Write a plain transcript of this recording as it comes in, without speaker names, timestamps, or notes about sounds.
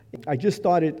I just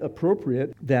thought it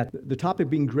appropriate that the topic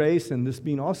being grace and this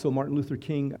being also Martin Luther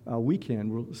King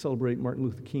weekend. We'll celebrate Martin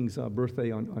Luther King's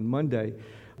birthday on Monday.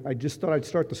 I just thought I'd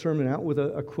start the sermon out with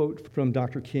a quote from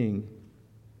Dr. King.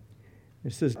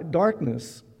 It says,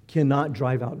 "Darkness cannot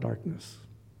drive out darkness.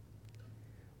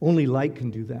 Only light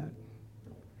can do that.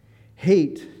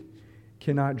 Hate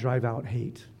cannot drive out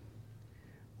hate.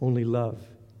 Only love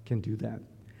can do that."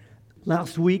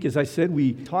 Last week, as I said,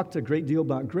 we talked a great deal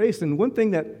about grace, and one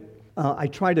thing that I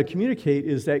try to communicate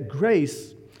is that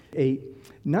grace,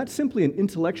 not simply an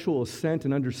intellectual assent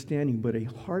and understanding, but a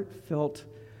heartfelt,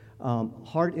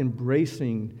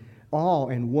 heart-embracing awe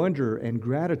and wonder and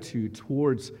gratitude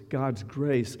towards God's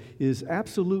grace is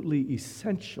absolutely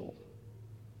essential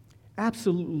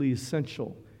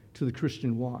to the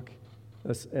Christian walk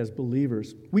as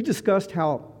believers. We discussed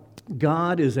how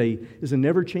God is a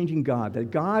never-changing God, that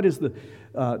God is the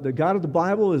God of the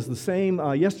Bible is the same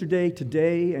yesterday,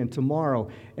 today, and tomorrow,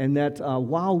 and that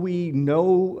while we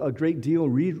know a great deal,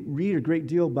 read a great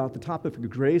deal about the topic of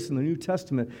grace in the New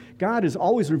Testament, God has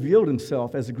always revealed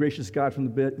himself as a gracious God from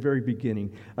the very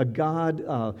beginning, a God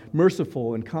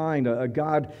merciful and kind, a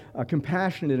God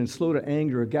compassionate and slow to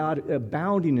anger, a God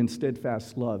abounding in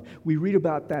steadfast love. We read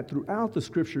about that throughout the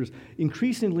Scriptures,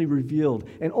 increasingly revealed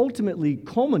and ultimately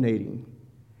culminating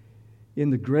in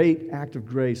the great act of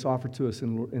grace offered to us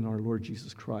in our Lord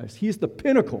Jesus Christ. He is the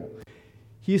pinnacle.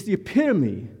 He is the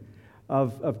epitome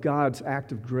of God's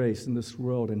act of grace in this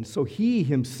world. And so he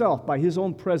himself, by his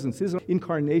own presence, his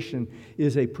incarnation,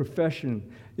 is a profession,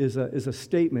 is a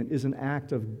statement, is an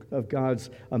act of God's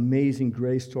amazing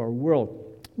grace to our world.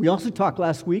 We also talked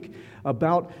last week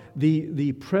about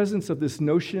the presence of this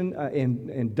notion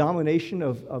and domination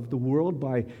of the world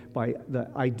by the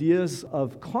ideas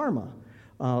of karma.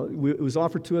 It was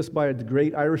offered to us by the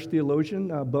great Irish theologian,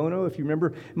 Bono, if you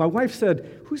remember. My wife said,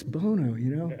 "Who's Bono,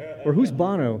 Or who's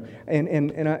Bono?"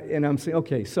 And I'm saying,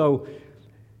 okay, so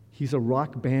he's a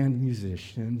rock band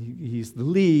musician. He's the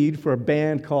lead for a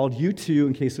band called U2,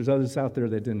 in case there's others out there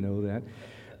that didn't know that.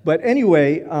 But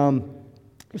anyway,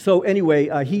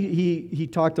 he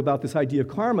talked about this idea of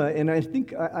karma, and I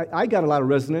think I got a lot of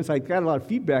resonance. I got a lot of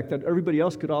feedback that everybody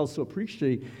else could also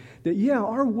appreciate that,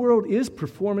 our world is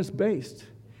performance-based.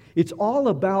 It's all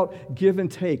about give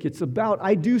and take. It's about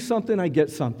I do something, I get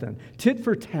something. Tit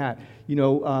for tat.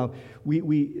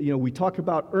 We talk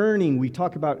about earning. We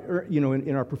talk about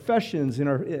in our professions,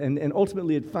 and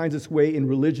ultimately it finds its way in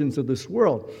religions of this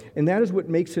world. And that is what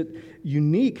makes it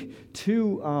unique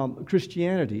to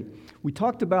Christianity. We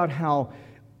talked about how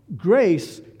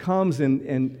grace comes and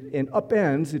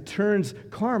upends. It turns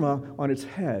karma on its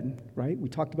head. Right? We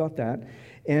talked about that,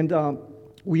 and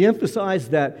we emphasize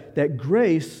that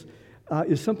grace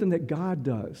is something that God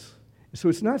does. So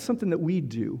it's not something that we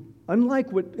do.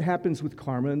 Unlike what happens with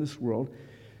karma in this world,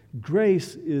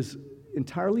 grace is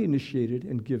entirely initiated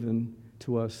and given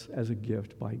to us as a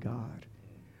gift by God.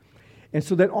 And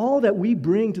so that all that we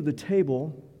bring to the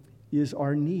table is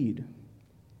our need,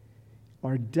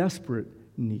 our desperate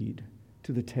need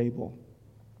to the table.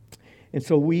 And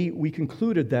so we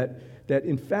concluded that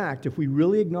in fact, if we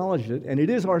really acknowledge it, and it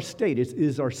is our state, it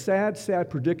is our sad, sad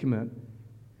predicament,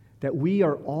 that we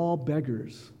are all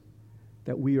beggars,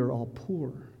 that we are all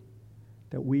poor,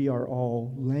 that we are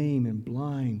all lame and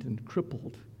blind and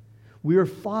crippled. We are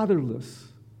fatherless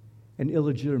and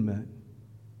illegitimate.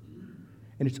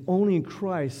 And it's only in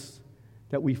Christ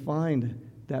that we find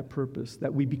that purpose,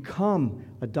 that we become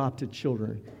adopted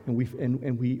children, and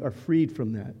we are freed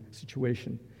from that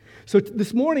situation. So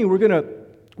this morning we're going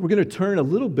to turn a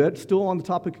little bit, still on the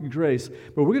topic of grace,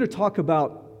 but we're going to talk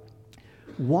about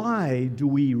why do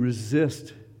we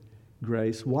resist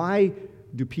grace? Why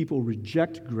do people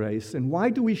reject grace? And why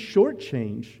do we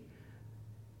shortchange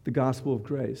the gospel of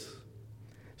grace?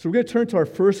 So we're going to turn to our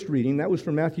first reading. That was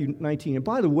from Matthew 19. And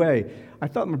by the way, I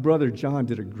thought my brother John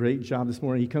did a great job this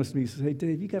morning. He comes to me and says, "Hey,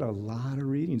 Dave, you got a lot of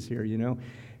readings here,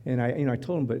 And I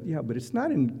told him, but it's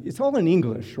not it's all in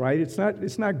English, right? It's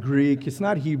not Greek, it's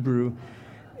not Hebrew.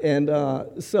 And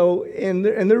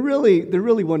they're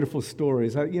really wonderful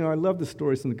stories. I love the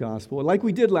stories in the gospel. Like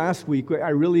we did last week, I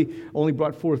really only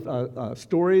brought forth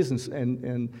stories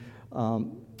and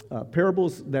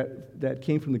parables that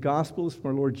came from the Gospels,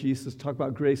 from our Lord Jesus, to talk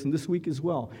about grace. And this week as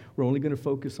well, we're only going to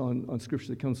focus on Scripture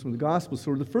that comes from the Gospels.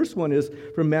 So the first one is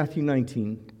from Matthew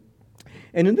 19.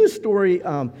 And in this story,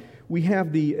 we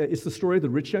have it's the story of the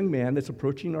rich young man that's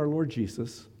approaching our Lord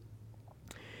Jesus.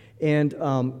 And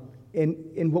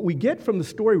what we get from the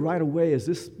story right away is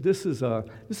this is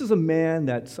a man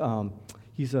that's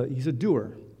he's a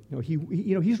doer.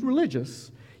 He's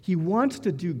religious. He wants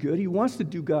to do good. He wants to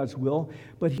do God's will,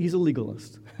 but he's a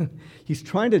legalist. He's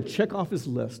trying to check off his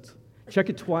list, check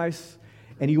it twice,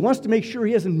 and he wants to make sure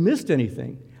he hasn't missed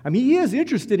anything. I mean, he is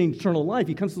interested in eternal life.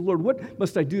 He comes to the Lord, what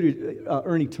must I do to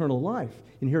earn eternal life,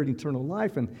 inherit eternal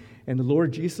life? And the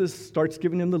Lord Jesus starts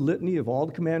giving him the litany of all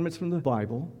the commandments from the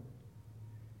Bible.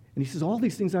 And he says, all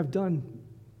these things I've done,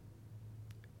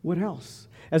 what else?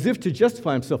 As if to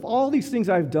justify himself. All these things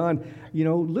I've done,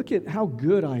 look at how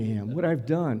good I am, what I've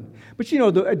done. But,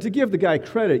 to give the guy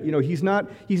credit, he's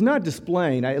not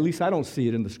displaying, at least I don't see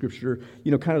it in the Scripture,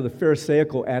 kind of the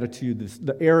Pharisaical attitude,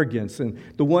 the arrogance, and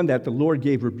the one that the Lord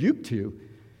gave rebuke to.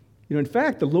 In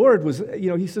fact, the Lord was,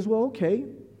 he says, well, okay,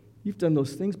 you've done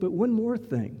those things, but one more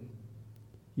thing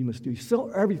you must do.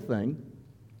 Sell everything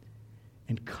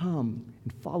and come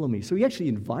and follow me. So he actually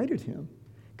invited him.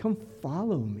 Come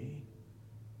follow me.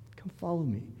 Come follow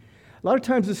me. A lot of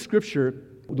times this Scripture,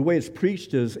 the way it's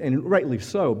preached is, and rightly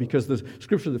so, because the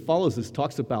Scripture that follows this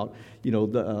talks about,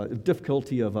 the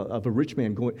difficulty of a rich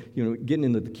man going, getting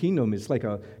into the kingdom. It's like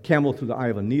a camel through the eye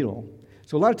of a needle.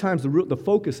 So a lot of times the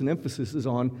focus and emphasis is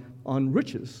on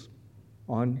riches,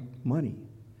 on money,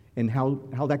 and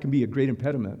how that can be a great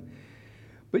impediment.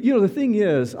 But the thing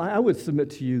is, I would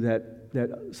submit to you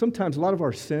that sometimes a lot of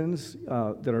our sins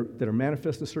that are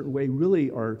manifest in a certain way really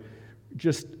are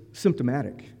just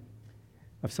symptomatic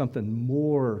of something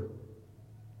more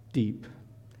deep,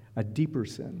 a deeper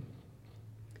sin.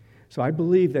 So I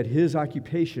believe that his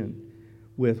occupation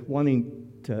with wanting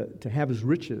to have his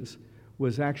riches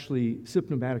was actually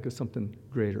symptomatic of something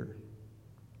greater.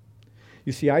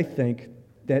 You see, I think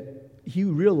that he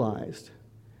realized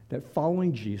that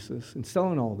following Jesus and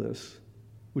selling all this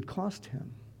would cost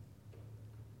him.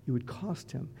 It would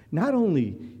cost him, not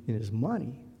only in his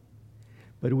money,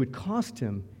 but it would cost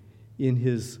him in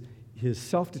his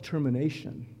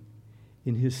self-determination,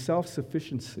 in his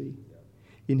self-sufficiency,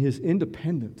 in his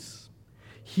independence.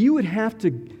 He would have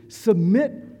to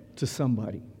submit to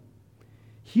somebody.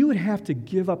 He would have to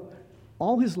give up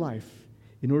all his life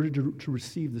in order to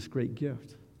receive this great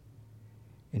gift.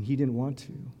 And he didn't want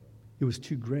to. It was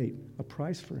too great a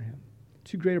price for him.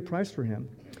 Too great a price for him.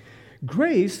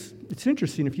 Grace, it's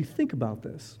interesting if you think about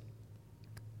this.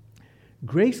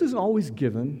 Grace is always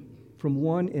given from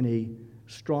one in a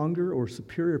stronger or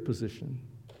superior position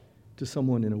to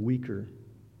someone in a weaker,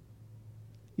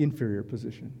 inferior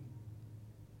position.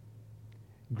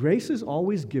 Grace is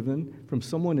always given from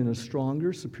someone in a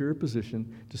stronger, superior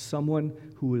position to someone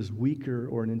who is weaker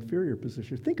or an inferior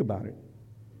position. Think about it.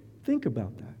 Think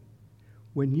about that.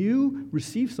 When you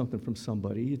receive something from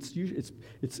somebody, it's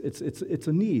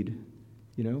a need,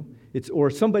 or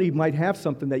somebody might have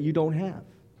something that you don't have.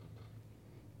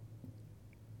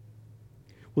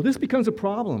 Well, this becomes a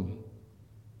problem.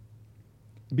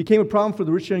 It became a problem for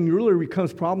the rich young ruler. It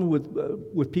becomes a problem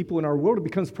with people in our world. It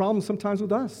becomes a problem sometimes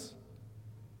with us.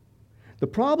 The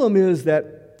problem is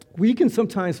that we can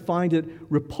sometimes find it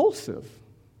repulsive.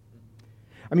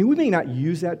 I mean, we may not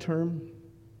use that term,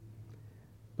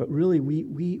 but really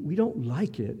we don't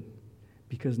like it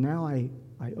because now I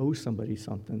owe somebody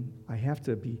something. I have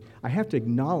to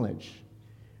acknowledge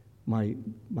my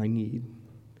need.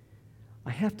 I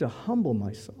have to humble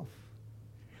myself.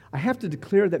 I have to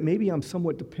declare that maybe I'm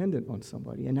somewhat dependent on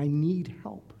somebody and I need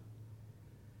help.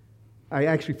 I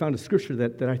actually found a scripture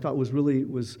that I thought was really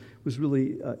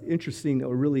interesting,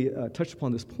 or really touched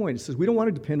upon this point. It says we don't want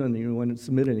to depend on anyone and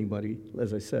submit to anybody,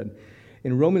 as I said.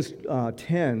 In Romans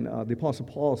 10, the Apostle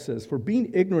Paul says, "For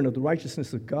being ignorant of the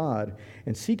righteousness of God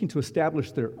and seeking to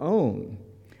establish their own,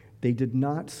 they did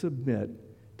not submit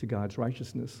to God's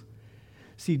righteousness."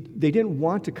 See, they didn't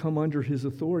want to come under his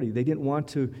authority. They didn't want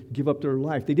to give up their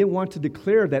life. They didn't want to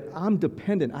declare that I'm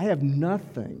dependent. I have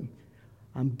nothing.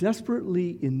 I'm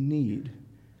desperately in need.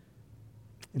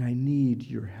 And I need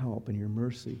your help and your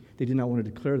mercy. They did not want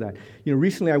to declare that.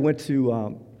 Recently I went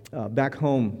to back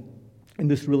home,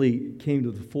 and this really came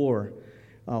to the fore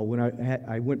when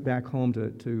I went back home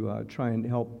to try and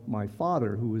help my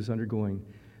father, who was undergoing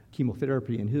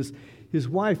chemotherapy. And his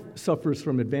wife suffers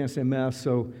from advanced MS,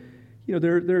 so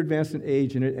they're advanced in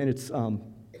age, and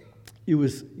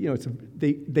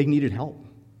they needed help.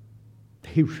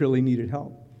 They really needed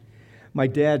help. My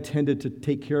dad tended to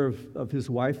take care of his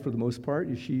wife for the most part.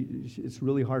 It's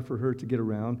really hard for her to get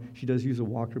around. She does use a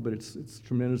walker, but it's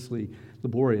tremendously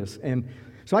laborious. And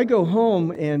so I go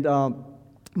home, and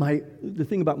the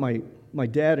thing about my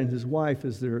dad and his wife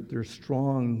is they're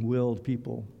strong-willed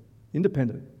people,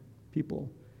 independent people.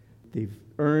 They've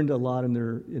earned a lot in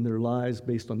their lives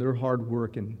based on their hard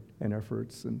work and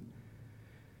efforts. And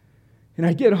And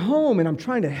I get home and I'm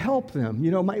trying to help them. You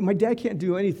know, my dad can't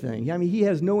do anything. I mean, he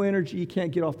has no energy. He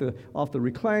can't get off the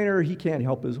recliner. He can't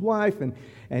help his wife,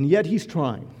 and yet he's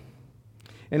trying.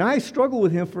 And I struggle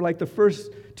with him for like the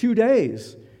first 2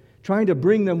 days, trying to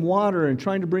bring them water and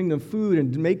trying to bring them food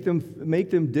and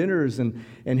make them dinners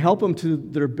and help them to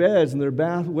their beds and their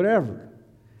bath, whatever.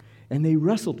 And they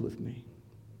wrestled with me.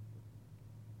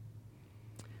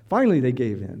 Finally, they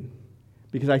gave in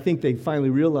because I think they finally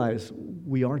realized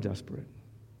we are desperate.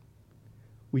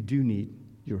 We do need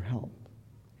your help.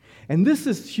 And this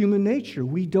is human nature.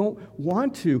 We don't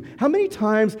want to. How many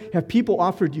times have people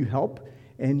offered you help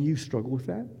and you struggle with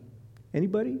that?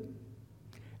 Anybody?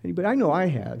 Anybody? I know I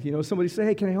have. You know, somebody say,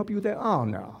 hey, can I help you with that? Oh,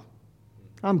 no.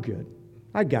 I'm good.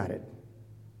 I got it.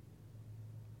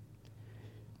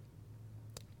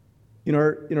 In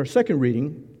our second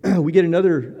reading, we get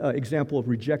another example of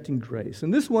rejecting grace.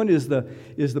 And this one is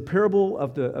the parable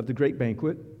of the great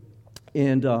banquet.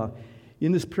 And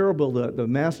in this parable, the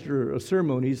master of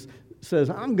ceremonies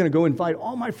says, I'm going to go invite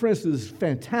all my friends to this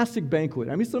fantastic banquet.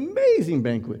 I mean, it's an amazing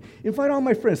banquet. Invite all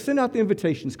my friends. Send out the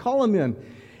invitations. Call them in.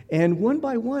 And one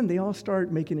by one, they all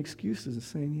start making excuses and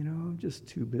saying, you know, I'm just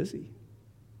too busy.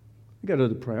 I got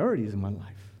other priorities in my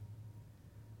life.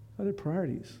 Other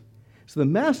priorities. So the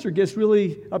master gets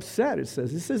really upset, it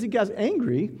says he got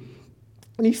angry,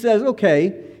 and he says, okay,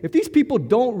 if these people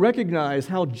don't recognize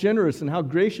how generous and how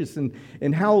gracious and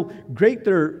how great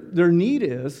their need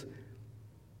is,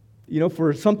 you know,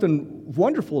 for something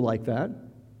wonderful like that,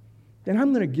 then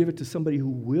I'm going to give it to somebody who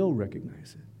will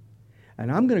recognize it.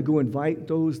 And I'm going to go invite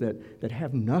those that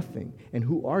have nothing and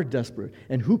who are desperate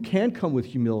and who can come with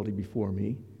humility before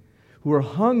me, who are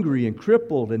hungry and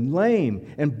crippled and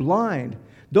lame and blind.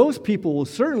 Those people will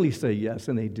certainly say yes,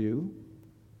 and they do.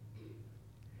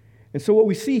 And so what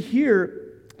we see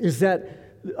here is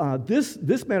that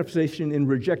this manifestation in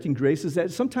rejecting grace is that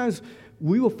sometimes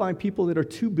we will find people that are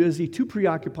too busy, too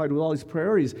preoccupied with all these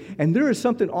priorities, and there is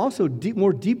something also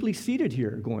more deeply seated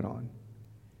here going on.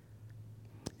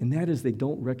 And that is they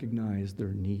don't recognize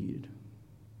their need.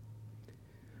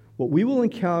 What we will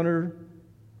encounter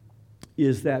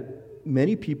is that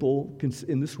many people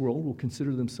in this world will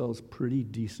consider themselves pretty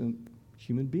decent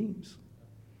human beings.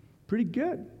 Pretty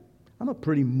good. I'm a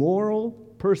pretty moral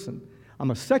person. I'm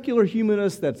a secular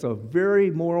humanist that's a very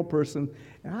moral person,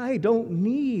 and I don't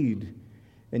need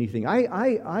anything.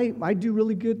 I do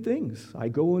really good things. I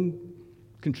go and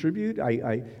contribute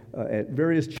at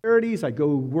various charities. I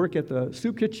go work at the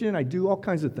soup kitchen. I do all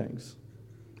kinds of things.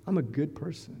 I'm a good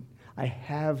person. I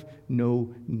have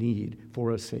no need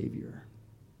for a Savior.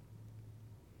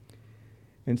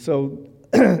 And so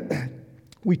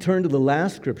we turn to the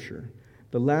last scripture.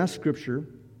 The last scripture,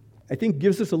 I think,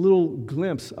 gives us a little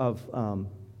glimpse of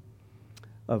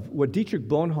what Dietrich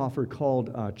Bonhoeffer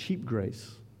called cheap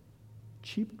grace.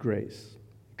 Cheap grace.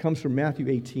 It comes from Matthew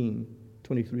 18,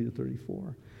 23 to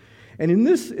 34. And in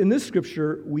this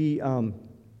scripture, we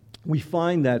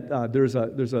find that there's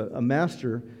a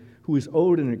master who is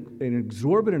owed an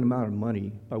exorbitant amount of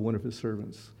money by one of his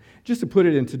servants. Just to put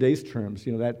it in today's terms,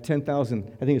 you know, that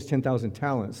 10,000, I think it's 10,000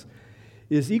 talents,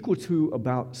 is equal to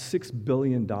about $6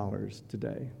 billion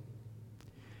today.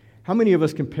 How many of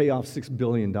us can pay off $6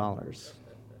 billion? You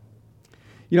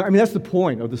know, I mean, that's the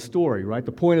point of the story, right?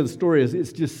 The point of the story is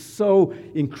it's just so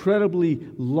incredibly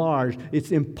large,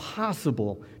 it's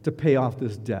impossible to pay off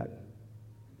this debt.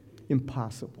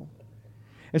 Impossible.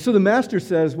 And so the master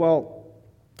says, in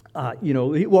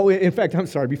fact, I'm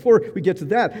sorry, before we get to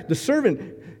that, the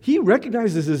servant, he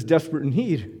recognizes his desperate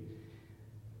need.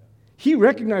 He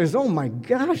recognizes, oh my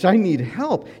gosh, I need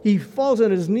help. He falls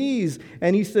on his knees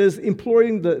and he says,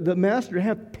 imploring the master,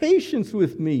 have patience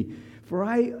with me, for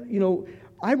I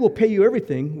will pay you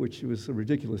everything, which was a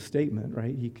ridiculous statement,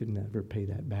 right? He could never pay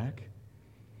that back.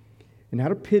 And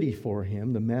out of pity for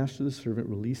him, the master of the servant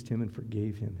released him and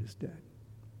forgave him his debt.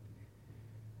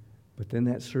 But then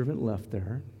that servant left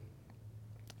there,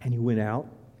 and he went out,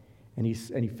 and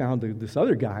he found this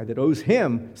other guy that owes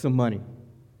him some money.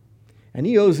 And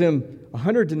he owes him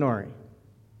 100 denarii.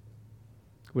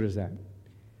 What is that?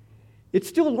 It's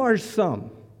still a large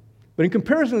sum. But in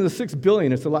comparison to the $6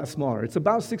 billion, it's a lot smaller. It's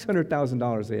about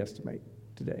 $600,000 they estimate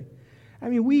today. I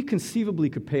mean, we conceivably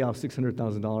could pay off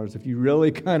 $600,000 if you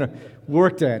really kind of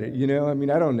worked at it, you know? I mean,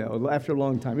 I don't know. After a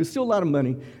long time. It's still a lot of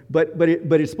money, but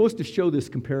it's supposed to show this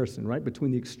comparison, right,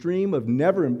 between the extreme of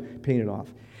never paying it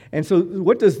off. And so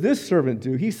what does this servant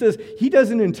do? He says he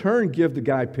doesn't in turn give the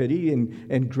guy pity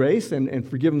and grace and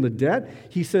forgive him the debt.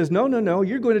 He says, no,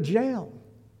 you're going to jail.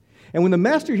 And when the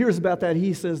master hears about that,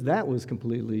 he says, that was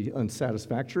completely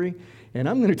unsatisfactory, and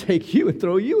I'm going to take you and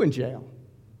throw you in jail,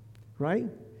 right?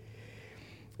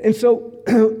 And so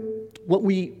what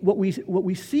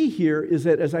we see here is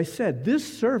that, as I said,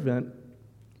 this servant,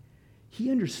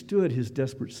 he understood his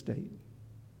desperate state.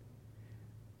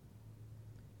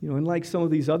 Unlike some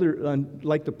of these other,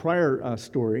 like the prior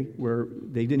story where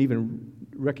they didn't even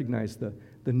recognize the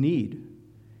need,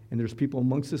 and there's people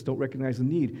amongst us don't recognize the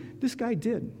need, this guy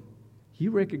did. He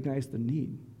recognized the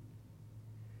need.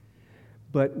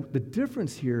 But the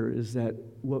difference here is that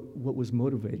what was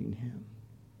motivating him.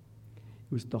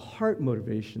 It was the heart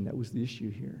motivation that was the issue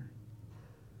here.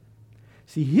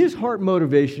 See, his heart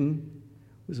motivation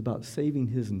was about saving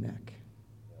his neck.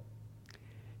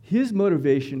 His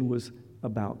motivation was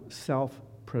about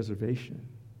self-preservation.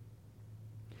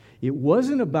 It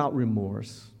wasn't about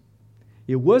remorse.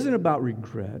 It wasn't about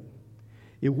regret.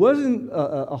 It wasn't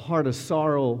a heart of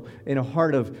sorrow and a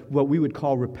heart of what we would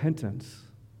call repentance.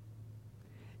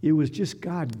 It was just,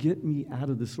 God, get me out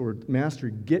of this, or Master,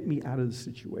 get me out of this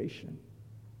situation.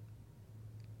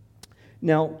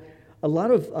 Now, a lot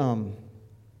of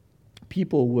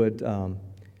people would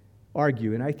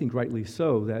argue, and I think rightly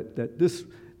so, that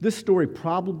this story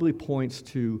probably points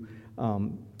to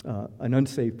an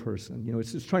unsaved person.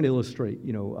 It's just trying to illustrate,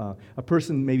 a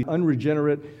person maybe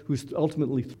unregenerate who's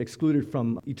ultimately excluded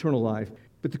from eternal life.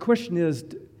 But the question is,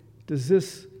 does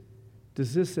this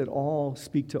at all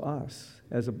speak to us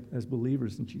as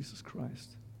believers in Jesus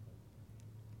Christ?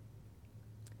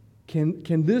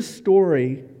 Can this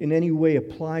story in any way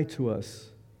apply to us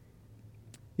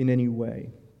in any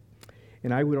way?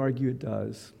 And I would argue it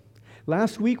does.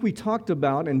 Last week we talked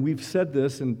about, and we've said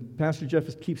this, and Pastor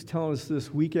Jeff keeps telling us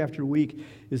this week after week,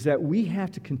 is that we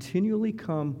have to continually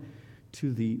come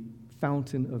to the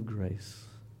fountain of grace.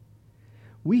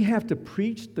 We have to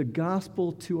preach the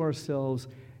gospel to ourselves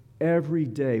every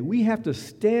day. We have to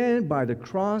stand by the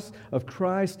cross of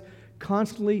Christ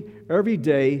constantly, every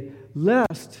day,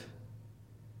 lest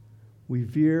we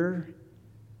veer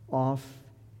off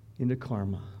into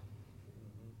karma.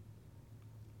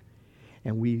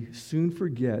 And we soon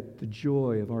forget the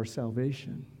joy of our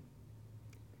salvation.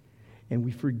 And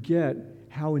we forget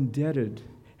how indebted,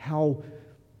 how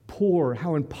poor,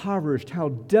 how impoverished, how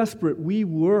desperate we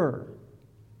were.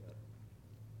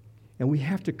 And we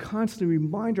have to constantly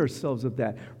remind ourselves of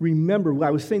that. Remember,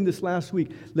 I was saying this last week,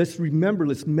 let's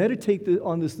meditate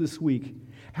on this week,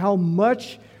 how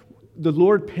much the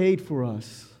Lord paid for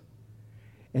us.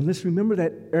 And let's remember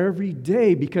that every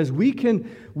day, because we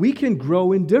can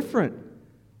grow indifferent.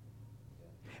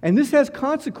 And this has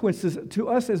consequences to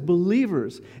us as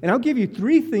believers. And I'll give you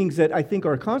 3 things that I think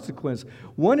are a consequence.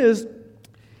 One is,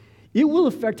 it will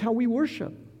affect how we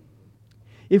worship.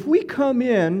 If we come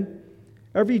in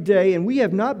every day and we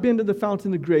have not been to the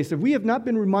fountain of grace, if we have not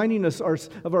been reminding us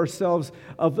of ourselves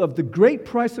of the great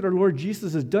price that our Lord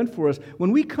Jesus has done for us,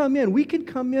 when we come in, we can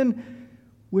come in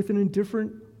with an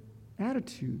indifferent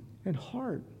attitude and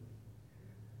heart.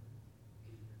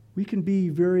 We can be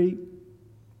very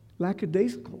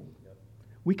lackadaisical.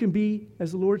 We can be,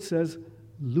 as the Lord says,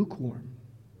 lukewarm.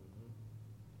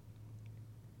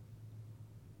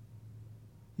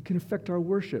 It can affect our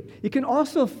worship. It can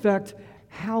also affect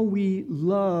how we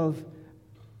love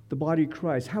the body of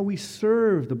Christ, how we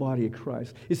serve the body of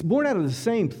Christ. It's born out of the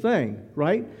same thing,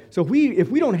 right? So if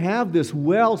we don't have this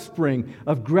wellspring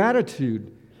of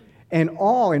gratitude and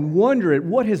awe and wonder at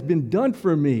what has been done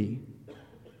for me.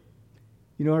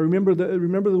 I remember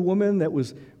the woman that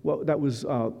was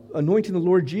anointing the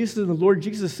Lord Jesus, and the Lord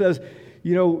Jesus says,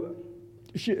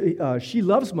 she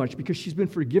loves much because she's been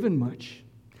forgiven much.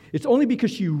 It's only because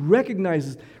she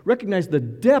recognized the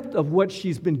depth of what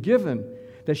she's been given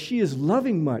that she is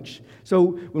loving much. So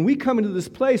when we come into this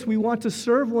place, we want to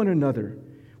serve one another.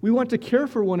 We want to care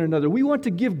for one another. We want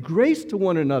to give grace to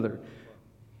one another.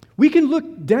 We can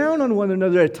look down on one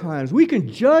another at times. We can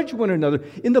judge one another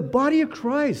in the body of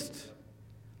Christ.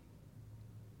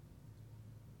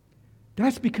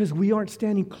 That's because we aren't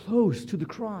standing close to the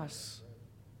cross.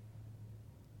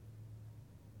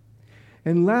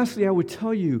 And lastly, I would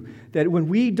tell you that when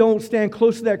we don't stand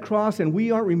close to that cross and we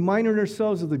aren't reminding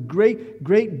ourselves of the great,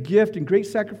 great gift and great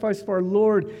sacrifice of our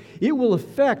Lord, it will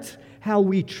affect how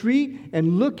we treat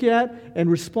and look at and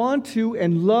respond to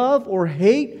and love or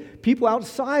hate people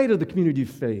outside of the community of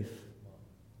faith.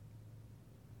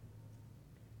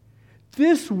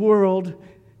 This world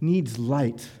needs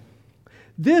light.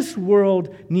 This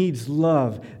world needs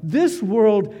love. This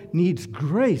world needs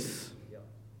grace.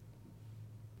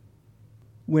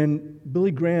 When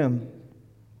Billy Graham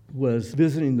was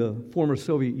visiting the former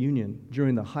Soviet Union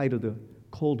during the height of the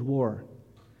Cold War,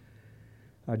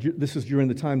 this was during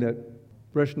the time that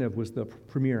Brezhnev was the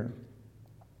premier.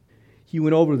 He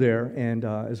went over there, and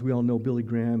as we all know, Billy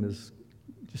Graham is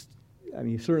I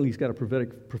mean, certainly he's got a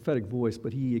prophetic voice,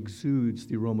 but he exudes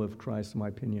the aroma of Christ, in my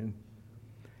opinion.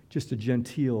 Just a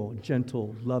genteel,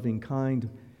 gentle, loving, kind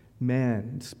man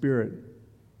in spirit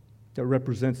that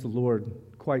represents the Lord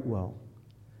quite well.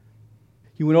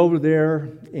 He went over there,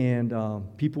 and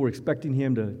people were expecting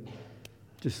him to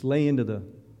just lay into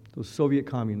those Soviet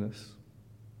communists.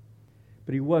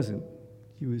 But he wasn't.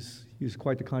 He was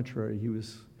quite the contrary. He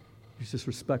was just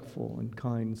respectful and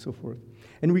kind and so forth.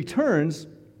 And returns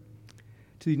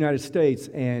to the United States,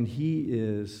 and he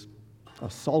is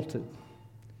assaulted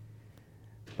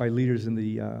by leaders in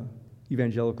the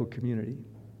evangelical community,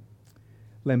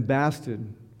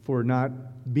 lambasted for not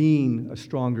being a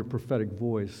stronger prophetic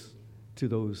voice to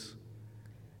those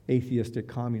atheistic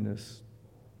communists.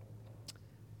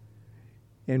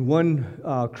 And one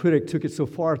critic took it so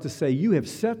far as to say, "You have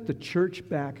set the church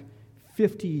back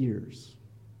 50 years.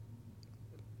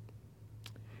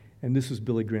 And this was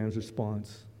Billy Graham's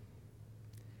response.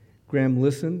 Graham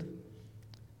listened,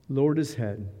 lowered his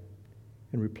head,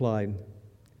 and replied,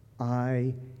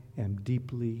 "I am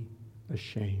deeply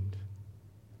ashamed.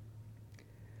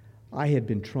 I had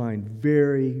been trying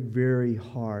very, very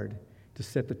hard to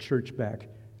set the church back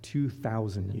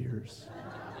 2,000 years.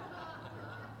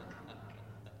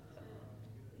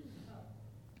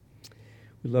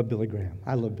 We love Billy Graham.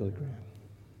 I love Billy Graham.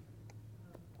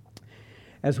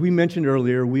 As we mentioned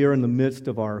earlier, we are in the midst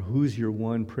of our Who's Your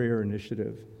One prayer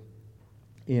initiative.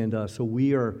 And so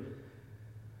we are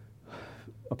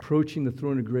approaching the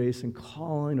throne of grace and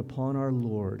calling upon our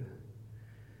Lord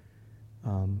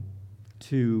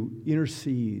to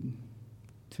intercede,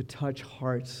 to touch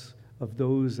hearts of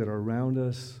those that are around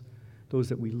us, those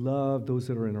that we love, those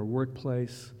that are in our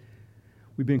workplace.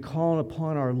 We've been calling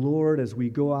upon our Lord as we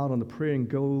go out on the Pray and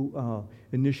Go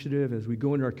initiative, as we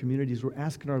go into our communities. We're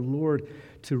asking our Lord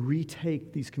to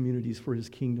retake these communities for His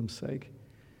kingdom's sake.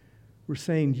 We're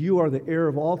saying, you are the heir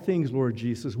of all things, Lord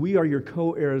Jesus. We are your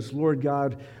co-heirs, Lord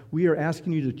God. We are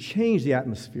asking you to change the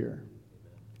atmosphere.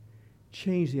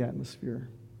 Change the atmosphere.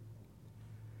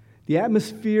 The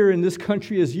atmosphere in this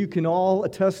country, as you can all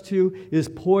attest to, is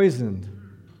poisoned.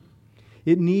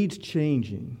 It needs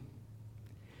changing.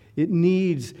 It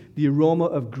needs the aroma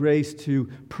of grace to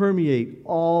permeate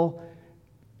all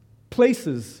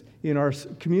places in our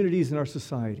communities and our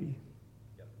society.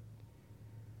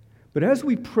 But as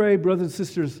we pray, brothers and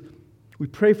sisters, we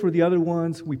pray for the other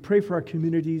ones, we pray for our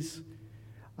communities.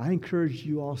 I encourage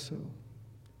you also,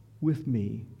 with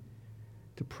me,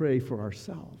 to pray for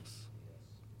ourselves.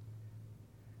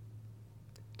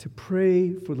 To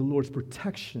pray for the Lord's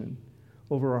protection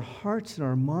over our hearts and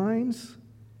our minds,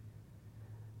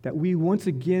 that we once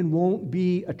again won't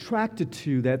be attracted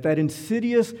to that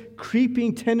insidious,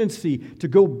 creeping tendency to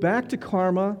go back to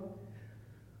karma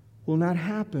will not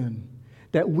happen.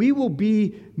 That we will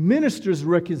be ministers of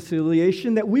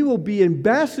reconciliation, that we will be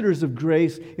ambassadors of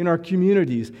grace in our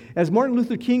communities. As Martin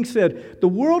Luther King said, the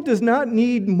world does not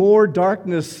need more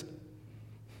darkness,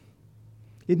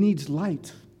 it needs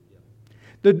light.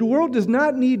 The world does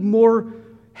not need more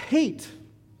hate,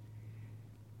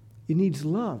 it needs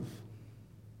love.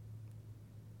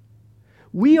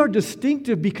 We are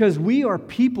distinctive because we are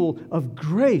people of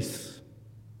grace.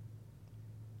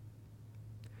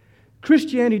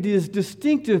 Christianity is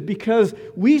distinctive because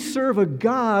we serve a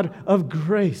God of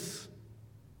grace.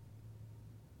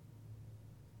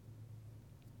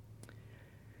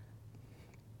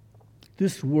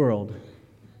 This world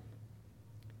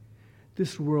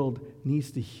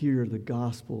needs to hear the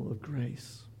gospel of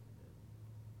grace.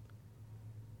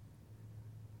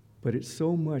 But it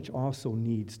so much also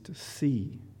needs to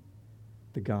see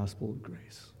the gospel of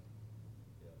grace.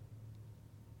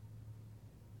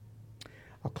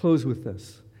 I'll close with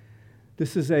this.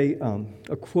 This is a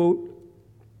quote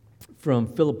from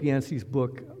Philip Yancey's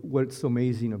book, What's So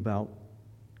Amazing About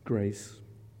Grace.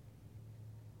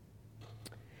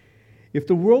 If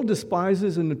the world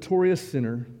despises a notorious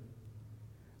sinner,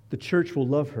 the church will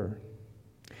love her.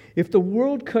 If the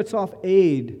world cuts off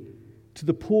aid to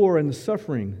the poor and the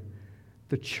suffering,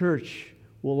 the church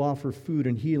will offer food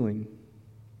and healing.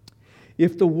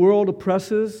 If the world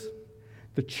oppresses,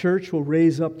 the church will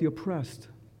raise up the oppressed.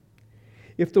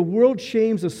 If the world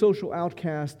shames a social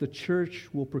outcast, the church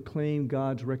will proclaim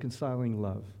God's reconciling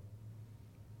love.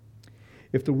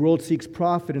 If the world seeks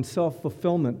profit and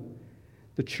self-fulfillment,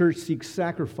 the church seeks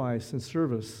sacrifice and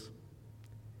service.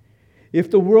 If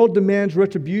the world demands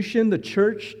retribution, the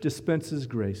church dispenses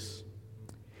grace.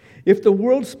 If the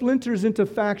world splinters into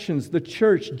factions, the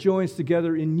church joins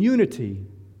together in unity.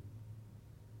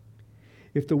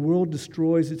 If the world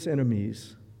destroys its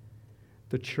enemies,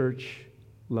 the church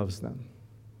loves them.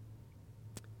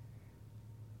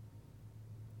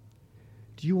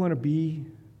 Do you want to be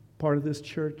part of this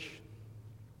church?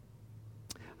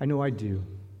 I know I do.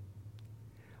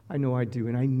 I know I do,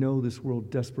 and I know this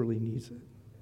world desperately needs it.